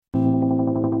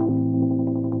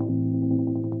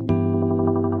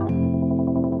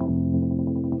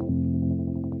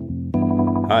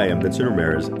Hi, I'm Vincent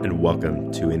Ramirez, and welcome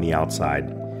to In the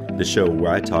Outside, the show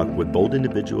where I talk with bold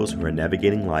individuals who are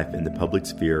navigating life in the public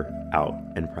sphere out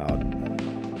and proud.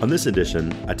 On this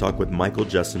edition, I talk with Michael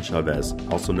Justin Chavez,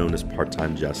 also known as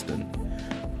Part-Time Justin,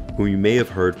 who you may have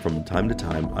heard from time to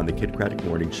time on the Kidcratic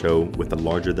Morning Show with a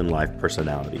larger-than-life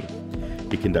personality.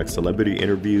 He conducts celebrity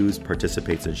interviews,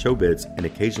 participates in show bits, and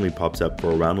occasionally pops up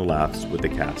for a round of laughs with the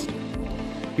cast.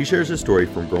 He shares his story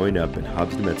from growing up in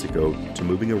Hobbs, New Mexico, to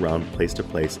moving around place to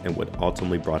place and what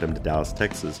ultimately brought him to Dallas,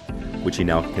 Texas, which he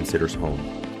now considers home.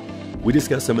 We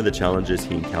discuss some of the challenges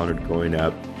he encountered growing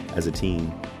up as a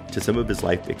teen, to some of his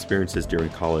life experiences during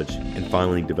college, and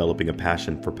finally developing a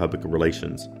passion for public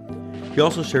relations. He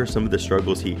also shares some of the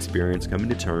struggles he experienced coming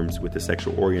to terms with his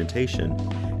sexual orientation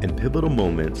and pivotal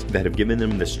moments that have given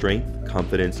him the strength,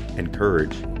 confidence, and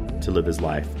courage to live his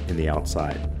life in the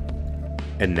outside.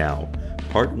 And now,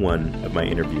 part one of my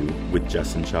interview with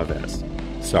Justin Chavez.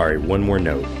 Sorry, one more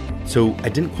note. So I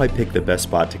didn't quite pick the best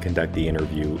spot to conduct the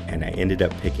interview, and I ended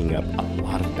up picking up a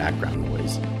lot of background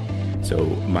noise. So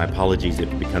my apologies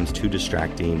if it becomes too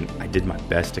distracting. I did my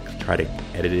best to try to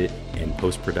edit it in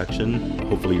post-production.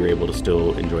 Hopefully you're able to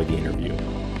still enjoy the interview.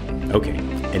 Okay,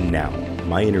 and now,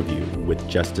 my interview with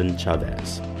Justin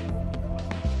Chavez.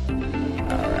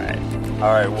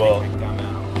 All right, well...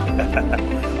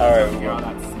 All right,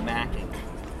 well...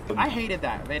 I hated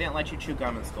that. They didn't let you chew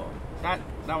gum in school. That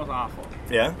was awful.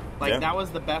 Yeah? That was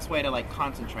the best way to,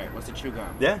 concentrate, was to chew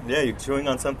gum. Yeah, you're chewing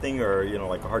on something or,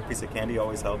 a hard piece of candy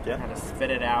always helped, yeah. You had to spit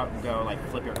it out and go,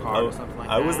 flip your card or something like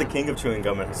that. I was the king of chewing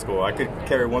gum in school. I could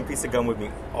carry one piece of gum with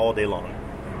me all day long.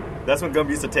 That's when gum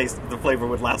used to taste, the flavor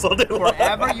would last all day long.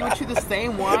 Forever? You would chew the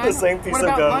same one? The same piece of gum.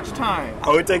 What about lunchtime?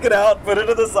 I would take it out, put it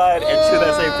to the side, and chew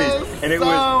that same piece. And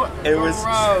it was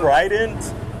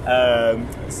Trident.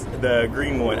 The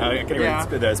green one, I can't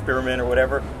remember, the spearmint or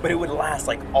whatever, but it would last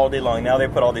all day long. Now they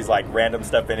put all these random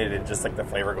stuff in it and just the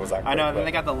flavor goes out. I know, and then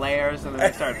they got the layers and then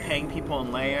they started paying people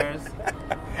in layers.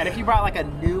 And if you brought a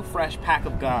new fresh pack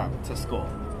of gum to school,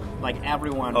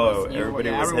 everyone was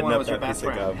your best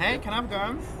friend. Hey, can I have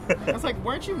gum? I was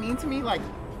weren't you mean to me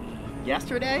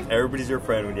yesterday? Everybody's your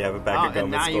friend when you have a pack of gum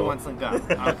and now you want some gum.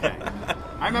 Okay.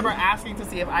 I remember asking to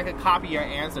see if I could copy your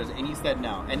answers, and you said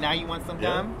no. And now you want some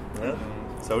gum? Yeah.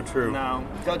 So true. No.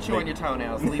 Go chew on your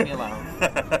toenails. Leave me alone.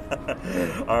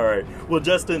 All right. Well,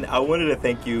 Justin, I wanted to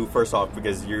thank you, first off,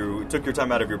 because you took your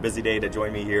time out of your busy day to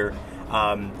join me here.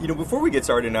 Before we get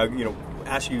started, now,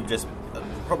 ask you just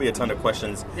probably a ton of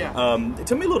questions. Yeah.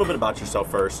 Tell me a little bit about yourself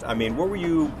first. Where were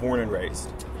you born and raised?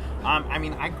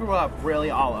 I grew up really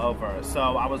all over. So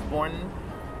I was born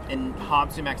in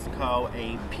Hobbs, New Mexico,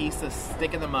 a piece of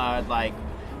stick in the mud.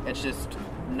 It's just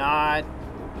not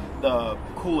the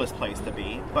coolest place to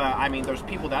be. But, there's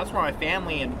people, that's where my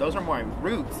family, and those are my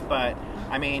roots. But,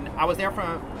 I was there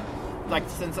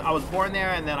since I was born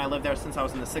there, and then I lived there since I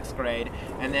was in the 6th grade.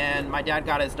 And then my dad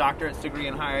got his doctorate's degree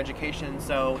in higher education,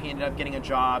 so he ended up getting a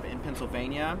job in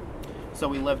Pennsylvania. So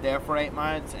we lived there for 8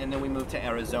 months, and then we moved to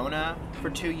Arizona for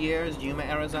 2 years, Yuma,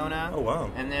 Arizona. Oh,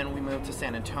 wow. And then we moved to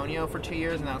San Antonio for 2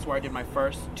 years, and that's where I did my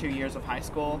first 2 years of high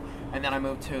school. And then I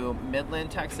moved to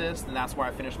Midland, Texas, and that's where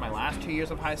I finished my last 2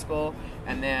 years of high school.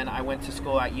 And then I went to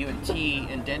school at UNT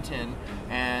in Denton,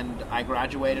 and I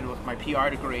graduated with my PR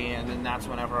degree, and then that's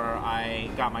whenever I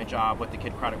got my job with the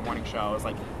Kidcratic Morning Show. I was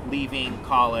leaving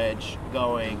college,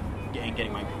 going, and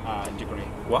getting my degree.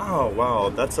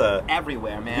 Wow, that's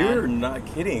everywhere, man. You're not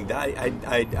kidding.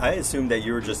 I assumed that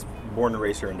you were just born and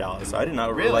raised here in Dallas. I did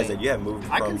not realize that you had moved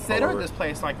from I consider this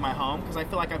place my home because I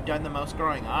feel like I've done the most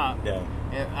growing up. Yeah.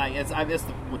 It's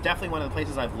definitely one of the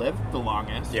places I've lived the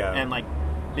longest. Yeah. And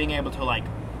being able to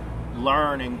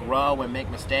learn and grow and make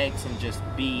mistakes and just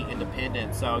be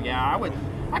independent. So yeah,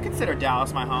 I consider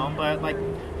Dallas my home, but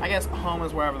I guess home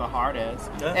is wherever the heart is.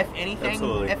 Yeah, if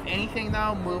anything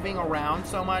though, moving around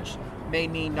so much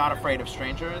made me not afraid of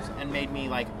strangers and made me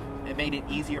it made it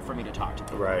easier for me to talk to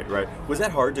people. Right. Was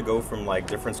that hard to go from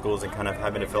different schools and kind of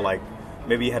having to feel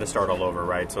maybe you had to start all over,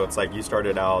 right? So it's you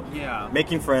started out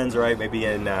making friends, right? Maybe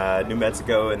in New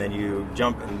Mexico, and then you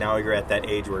jump, and now you're at that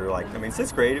age where you're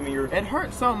 6th grade. It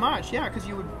hurt so much, yeah, because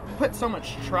you would put so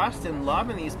much trust and love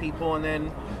in these people, and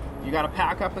then you got to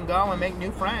pack up and go and make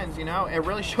new friends. It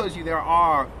really shows you there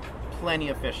are plenty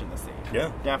of fish in the sea.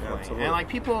 Yeah, definitely. And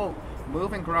people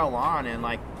move and grow on, and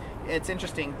it's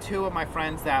interesting. 2 of my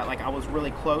friends that I was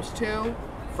really close to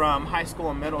from high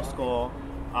school and middle school,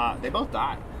 they both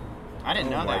died. I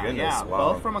didn't know that. Goodness. Yeah,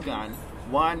 wow. Both from a gun.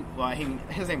 One,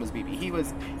 his name was BB.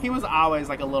 He was always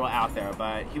a little out there,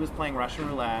 but he was playing Russian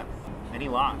roulette and he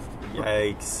lost.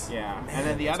 Yikes. Yeah, and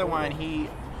then the other one, he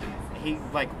he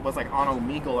like was like on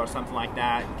Omegle or something like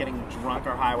that, getting drunk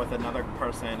or high with another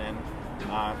person, and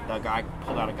the guy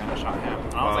pulled out a gun and shot him.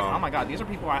 And I was like, oh my god, these are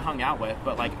people I hung out with,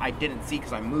 but like I didn't see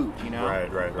because I moved, you know.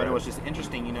 Right. But it was just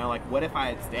interesting, you know, like what if I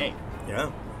had stayed?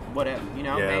 Yeah. What if, you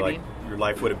know, yeah, maybe like your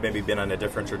life would have maybe been on a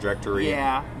different trajectory.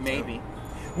 Yeah, maybe.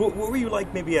 So, what were you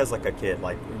like maybe as like a kid?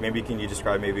 Like maybe can you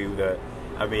describe maybe the?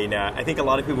 I mean, I think a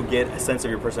lot of people get a sense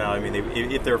of your personality. I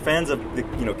mean, if they're fans of the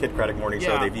Kid Craddock Morning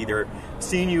Show, they've either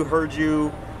seen you, heard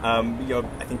you. You know,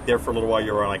 I think there for a little while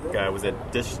you were on like was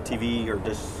it Dish TV or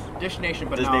Dish Nation,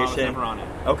 but Dish no, Nation? I was never on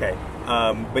it. Okay,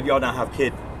 but y'all now have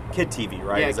Kid TV,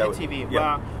 right? Yeah, Is Kid TV.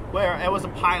 Yeah. Where it was a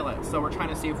pilot, so we're trying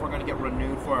to see if we're going to get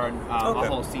renewed for a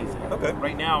whole season. Okay.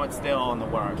 Right now, it's still in the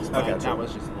works. But that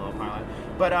was just a little pilot.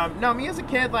 But no, me as a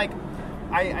kid, like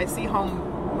I see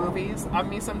home movies of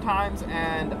me sometimes,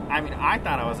 and I mean, I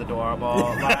thought I was adorable.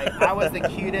 Like I was the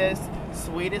cutest,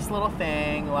 sweetest little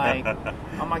thing. Like,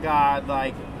 oh my god,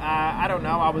 like I don't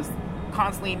know, I was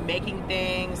constantly making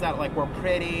things that like were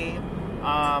pretty.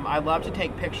 I love to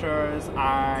take pictures.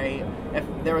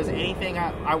 If there was anything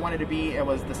I wanted to be, it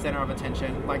was the center of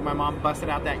attention. Like my mom busted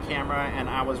out that camera, and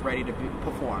I was ready to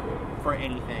perform for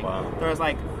anything. Wow. There was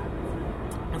like,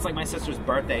 it's like my sister's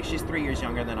birthday. She's 3 years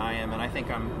younger than I am, and I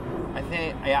think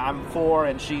I'm 4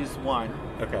 and she's 1.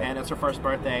 Okay. And it's her first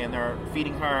birthday, and they're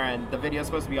feeding her, and the video's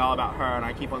supposed to be all about her, and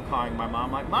I keep on calling my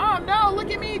mom, like, Mom, no,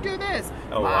 look at me, do this.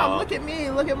 Oh, Mom, wow. look at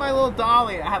me, look at my little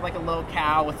dolly. I had like a little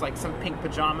cow with like some pink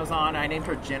pajamas on, and I named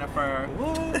her Jennifer.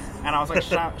 What? And I was like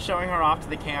showing her off to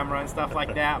the camera and stuff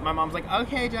like that. My mom's like,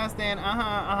 okay, Justin,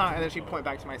 and then she'd point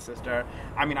back to my sister.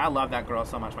 I mean, I love that girl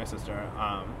so much, my sister.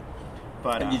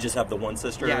 But and you just have the one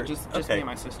sister? Yeah, just me and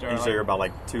my sister. And so you're about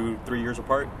like 2-3 years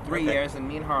apart? 3 years, and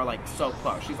me and her are like so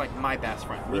close. She's like my best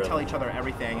friend. We tell each other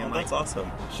everything, and like that's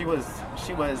awesome. She was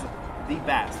the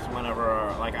best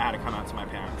whenever like I had to come out to my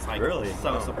parents. Like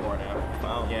so supportive.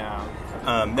 Wow.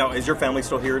 Yeah. Now, is your family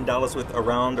still here in Dallas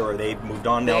around, or are they moved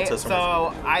on now to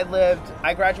somewhere? So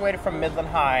I graduated from Midland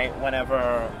High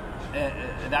whenever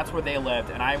that's where they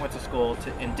lived, and I went to school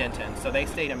in Denton. So they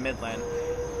stayed in Midland.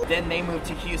 Then they moved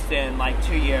to Houston like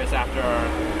 2 years after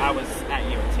I was at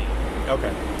UNT.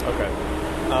 Okay.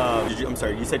 I'm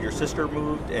sorry, you said your sister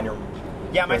moved and your...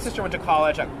 Yeah, my sister went to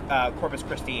college at Corpus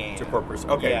Christi. To Corpus,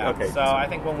 okay, yeah. okay. So I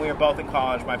think when we were both in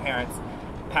college, my parents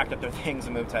packed up their things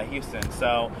and moved to Houston.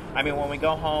 So, I mean, when we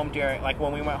go home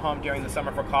when we went home during the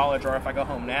summer for college, or if I go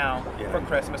home now for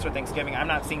Christmas or Thanksgiving, I'm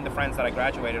not seeing the friends that I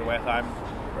graduated with. I'm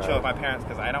chill with my parents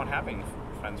because I don't have any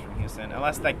friends from Houston,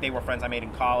 unless like they were friends I made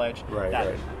in college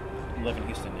that live in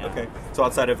Houston now. Okay, so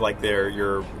outside of like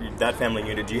that family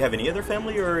unit, do you have any other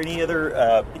family or any other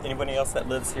anybody else that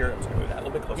lives here? I'm sorry, move that a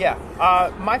little bit closer.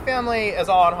 Yeah, my family is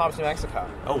all in Hobbs, New Mexico.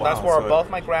 Oh wow! That's where both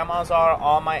my grandmas are,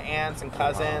 all my aunts and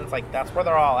cousins. Like that's where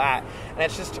they're all at, and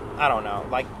it's just I don't know.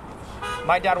 Like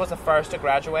my dad was the first to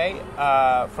graduate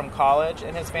from college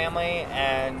in his family,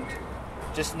 and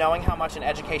just knowing how much an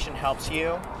education helps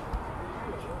you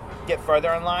get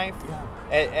further in life,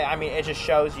 it just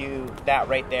shows you that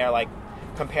right there, like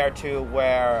compared to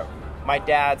where my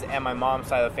dad's and my mom's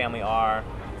side of the family are,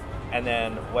 and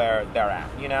then where they're at,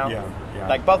 you know? Yeah.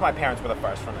 Like both my parents were the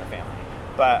first from their family,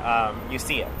 but you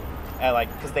see it,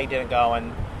 like because they didn't go.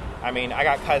 And I mean, I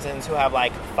got cousins who have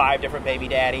like 5 different baby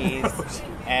daddies,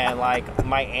 and like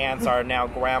my aunts are now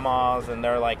grandmas, and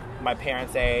they're like my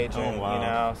parents' age, and you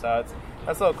know, so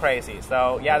that's a little crazy.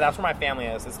 So yeah, that's where my family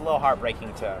is. It's a little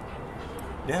heartbreaking to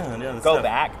go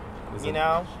back, you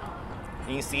know.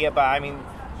 And you see it, but I mean,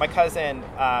 my cousin,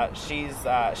 she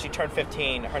turned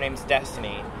 15. Her name's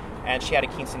Destiny, and she had a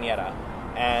quinceañera.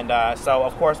 And so,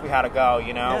 of course, we had to go,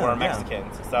 you know. We're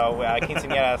Mexicans. So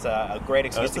quinceañera is a great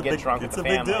excuse to get drunk with the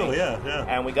family. It's a big deal, yeah.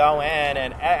 And we go in,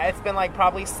 and it's been like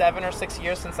probably 7 or 6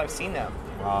 years since I've seen them.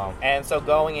 Wow. And so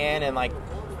going in and like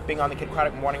being on the Kid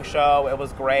Craddock Morning Show, it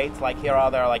was great to like hear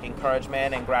all their like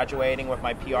encouragement, and graduating with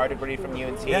my PR degree from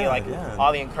UNT.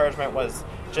 All the encouragement was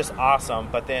just awesome.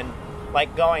 But then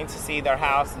like going to see their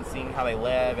house and seeing how they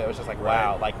live, it was just like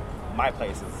wow, like my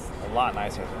place is a lot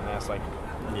nicer than this. Like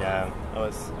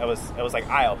it was like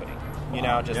eye-opening, you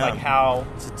know, just like how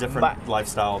it's a different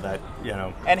lifestyle that, you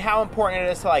know, and how important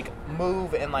it is to like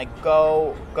move and like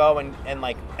go and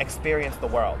like experience the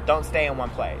world. Don't stay in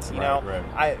one place, you know.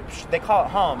 They call it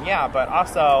home, but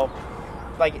also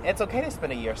like it's okay to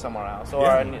spend a year somewhere else or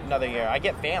another year. I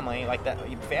get family, like that.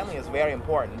 Family is very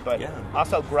important, but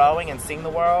also growing and seeing the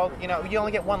world. You know, you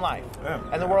only get one life,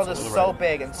 and the world is so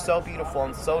big and so beautiful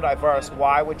and so diverse.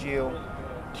 Why would you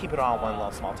keep it all in one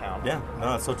little small town? Yeah,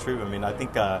 no, it's so true. I mean, I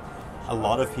think a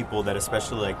lot of people that,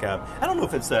 especially like, I don't know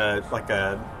if it's like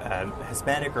a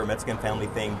Hispanic or Mexican family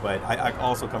thing, but I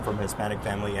also come from a Hispanic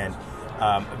family, and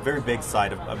a very big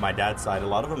side of my dad's side. A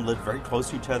lot of them live very close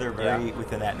to each other, very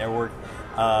within that network,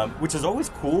 which is always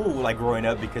cool, like growing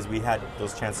up, because we had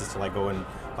those chances to like go and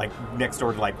like next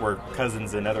door to like where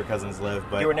cousins and other cousins live.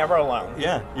 But you were never alone.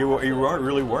 Yeah, you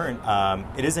really weren't.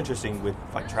 It is interesting with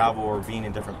like travel or being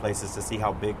in different places to see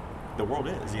how big the world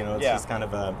is. You know, it's just kind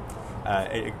of a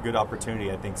good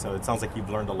opportunity, I think. So it sounds like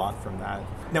you've learned a lot from that.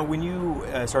 Now, when you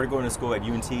started going to school at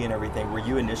UNT and everything, were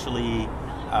you initially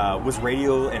was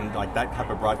radio and like that type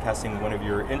of broadcasting one of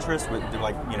your interests, with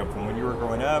like, you know, from when you were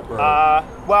growing up? Or?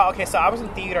 Well, okay, so I was in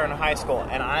theater in high school,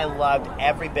 and I loved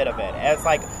every bit of it. It's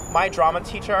like my drama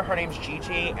teacher, her name's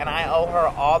Gigi, and I owe her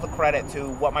all the credit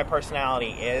to what my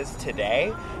personality is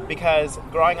today, because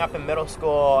growing up in middle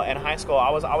school and high school, I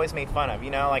was always made fun of.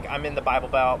 You know, like I'm in the Bible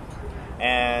Belt,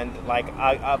 and like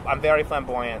I'm very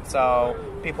flamboyant, so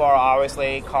people are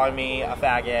obviously calling me a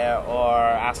faggot or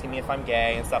asking me if I'm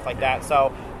gay and stuff like that.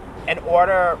 So in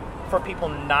order for people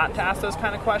not to ask those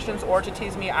kind of questions or to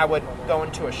tease me, I would go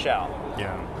into a shell.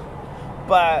 Yeah.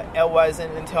 But it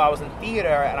wasn't until I was in theater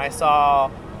and I saw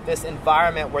this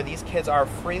environment where these kids are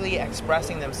freely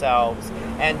expressing themselves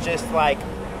and just like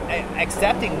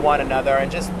accepting one another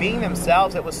and just being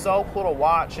themselves. It was so cool to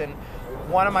watch. And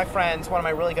one of my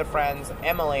really good friends,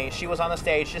 Emily, she was on the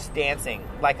stage just dancing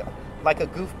like a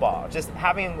goofball, just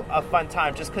having a fun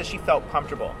time just because she felt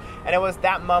comfortable. And it was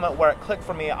that moment where it clicked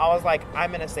for me. I was like,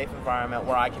 I'm in a safe environment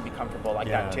where I can be comfortable like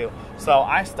that too. So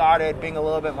I started being a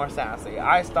little bit more sassy.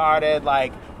 I started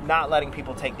like not letting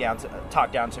people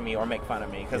talk down to me or make fun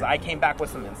of me, because I came back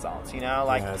with some insults, you know,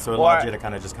 like so it allowed you to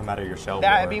kind of just come out of your shell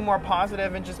and be more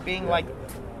positive and just being like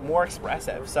more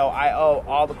expressive. So I owe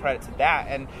all the credit to that,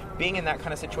 and being in that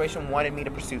kind of situation wanted me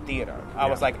to pursue theater. I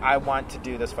was like, I want to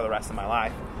do this for the rest of my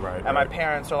life. And my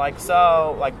parents are like,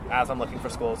 so like as I'm looking for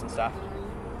schools and stuff,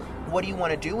 what do you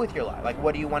want to do with your life? Like,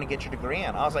 what do you want to get your degree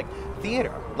in? I was like,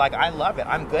 theater. Like, I love it.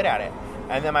 I'm good at it.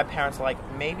 And then my parents were like,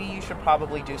 maybe you should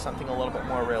probably do something a little bit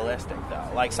more realistic, though.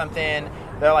 Like something,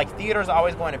 they're like, theater's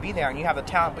always going to be there, and you have the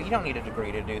talent, but you don't need a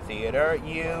degree to do theater.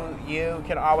 You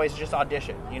can always just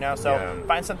audition, you know? So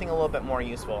find something a little bit more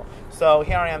useful. So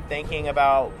here I am thinking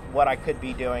about what I could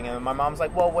be doing, and my mom's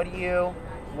like, well, what do you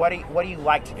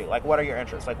like to do? Like, what are your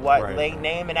interests? Like,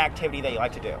 name an activity that you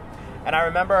like to do. And I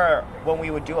remember when we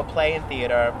would do a play in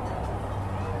theater,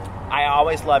 I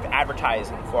always loved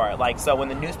advertising for it. Like, so when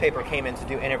the newspaper came in to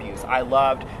do interviews, I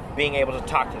loved being able to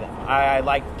talk to them. I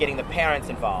liked getting the parents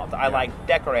involved. I liked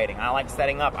decorating. I liked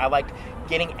setting up. I liked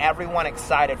getting everyone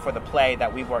excited for the play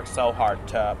that we worked so hard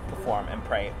to perform and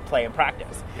play and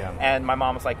practice. And my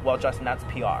mom was like, well, Justin, that's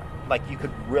PR. Like, you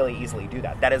could really easily do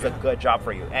that. That is a good job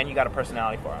for you, and you got a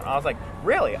personality for it. And I was like,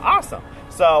 really? Awesome.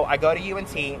 So I go to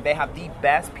UNT. They have the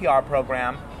best PR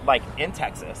program, like, in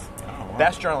Texas.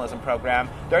 Best journalism program.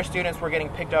 Their students were getting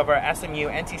picked over SMU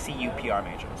and TCU PR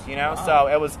majors, you know? So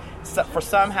it was,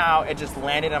 somehow it just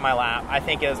landed in my lap. I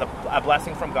think it was a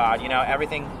blessing from God, you know?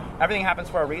 Everything happens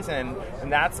for a reason,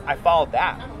 and I followed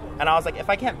that. And I was like, if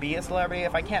I can't be a celebrity,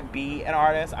 if I can't be an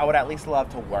artist, I would at least love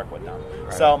to work with them.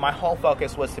 So my whole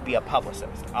focus was to be a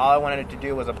publicist. All I wanted to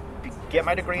do was get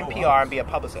my degree in PR and be a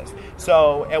publicist.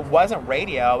 So it wasn't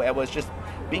radio, it was just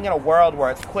being in a world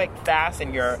where it's quick, fast,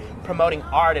 and you're promoting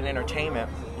art and entertainment.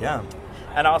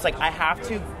 And I was like, I have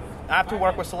to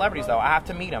work with celebrities, though. I have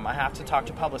to meet them. I have to talk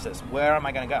to publicists. Where am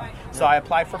I going to go? So I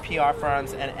applied for PR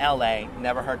firms in LA,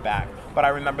 never heard back. But I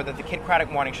remember that the Kid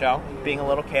Craddock Morning Show, being a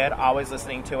little kid, always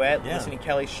listening to it, listening to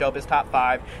Kelly's Showbiz Top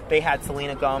 5. They had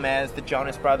Selena Gomez, the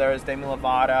Jonas Brothers, Demi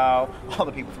Lovato, all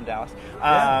the people from Dallas.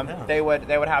 They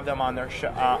would have them on their show,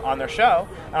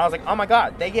 and I was like, oh my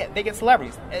God, they get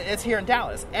celebrities. It's here in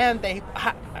Dallas, and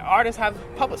artists have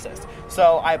publicists.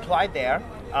 So I applied there.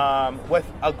 With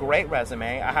a great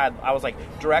resume. I was like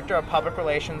director of public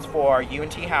relations for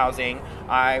UNT Housing.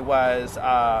 I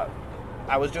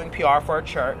was doing PR for a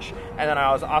church, and then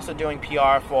I was also doing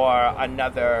PR for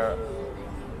another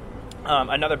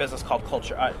business called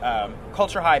Culture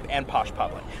Hype and Posh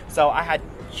Public. So I had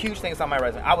huge things on my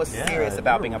resume. I was serious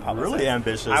about being a publicist. Really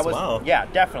ambitious. Yeah,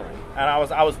 definitely. And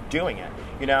I was doing it,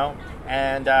 you know.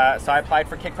 And so I applied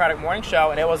for Kid Craddock Morning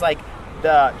Show, and it was like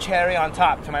the cherry on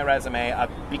top to my resume of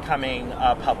becoming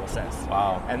a publicist.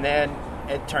 Wow. And then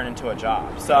it turned into a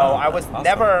job. So I was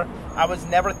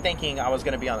never thinking I was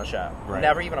going to be on the show.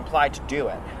 Never even applied to do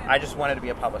it. I just wanted to be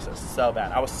a publicist so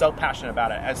bad. I was so passionate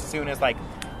about it. As soon as I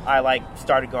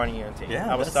started going to UNT.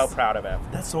 I was so proud of it.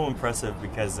 That's so impressive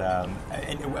because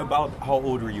and about how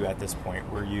old were you at this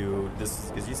point? Were you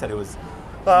because you said it was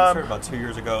Started about 2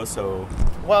 years ago, so...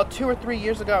 Well, 2 or 3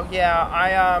 years ago,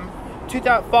 yeah.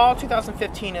 Fall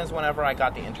 2015 is whenever I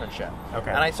got the internship.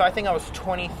 Okay. And so I think I was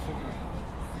 22.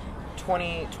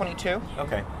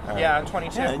 Okay. Yeah, I'm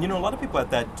 22. Yeah, and a lot of people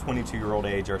at that 22-year-old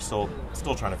age are still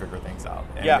trying to figure things out.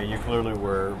 And yeah. You clearly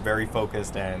were very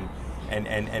focused and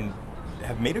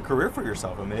have made a career for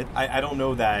yourself. I mean, I don't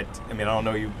know that. I mean, I don't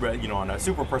know you, on a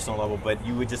super personal level, but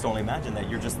you would just only imagine that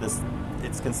you're just this.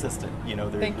 It's consistent.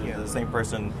 Thank you. The same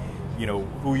person.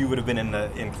 Who you would have been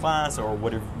in class, or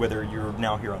whether you're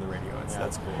now here on the radio.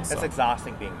 That's cool. So. It's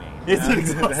exhausting being me. It's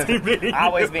exhausting being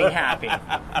always being happy.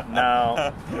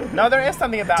 No, there is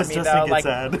something about me though. Like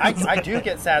sad. I do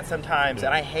get sad sometimes,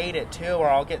 and I hate it too, or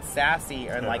I'll get sassy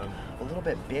and like a little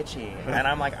bit bitchy, and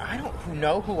I'm like, I don't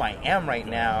know who I am right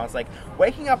now. It's like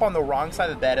waking up on the wrong side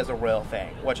of the bed is a real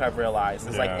thing, which I've realized.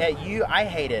 It's like I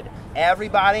hated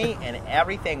everybody and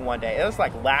everything one day. It was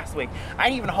like last week. I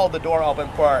didn't even hold the door open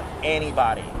for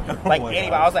anybody, like anybody.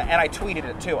 Gosh. I was like, and I tweeted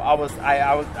it too.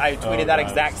 I tweeted that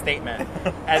exact statement,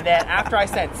 and then after I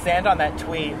said send on that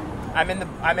tweet, I'm in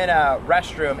a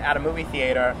restroom at a movie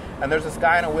theater, and there's this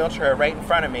guy in a wheelchair right in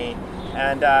front of me.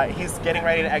 And he's getting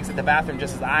ready to exit the bathroom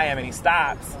just as I am, and he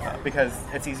stops because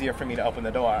it's easier for me to open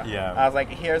the door. Yeah. I was like,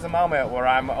 here's a moment where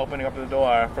I'm opening up the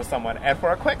door for someone. And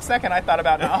for a quick second, I thought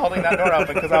about not holding that door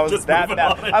open because I was that bad.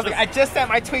 I was like, I just sent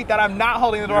my tweet that I'm not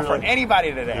holding the door for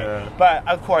anybody today. Yeah. But,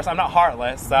 of course, I'm not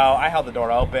heartless, so I held the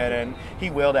door open, and he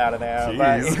wheeled out of there.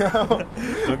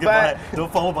 Jeez. But,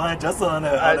 don't follow behind Jessa on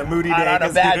a moody day. On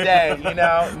a bad day,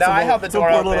 No, I held the door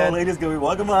open. Some poor little lady's going to be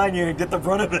walking behind you and get the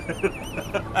brunt of it.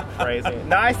 Crazy.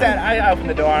 No, I opened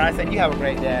the door and I said, you have a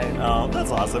great day. Oh, that's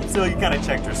awesome. So you kind of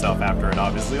checked yourself after it,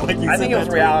 obviously. Like you I think it was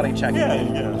reality checking.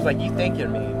 Yeah. It was like, you think you're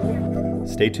me.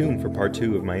 Stay tuned for part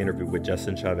 2 of my interview with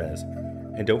Justin Chavez.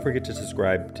 And don't forget to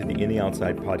subscribe to the In the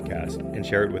Outside podcast and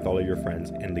share it with all of your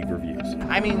friends and leave reviews.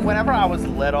 I mean, whenever I was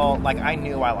little, I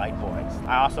knew I liked boys.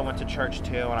 I also went to church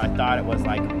too, and I thought it was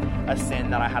like a sin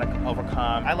that I had to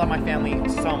overcome. I love my family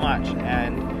so much,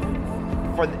 and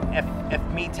if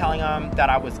me telling them that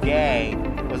I was gay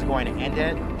was going to end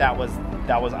it, I was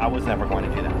never going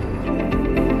to do that.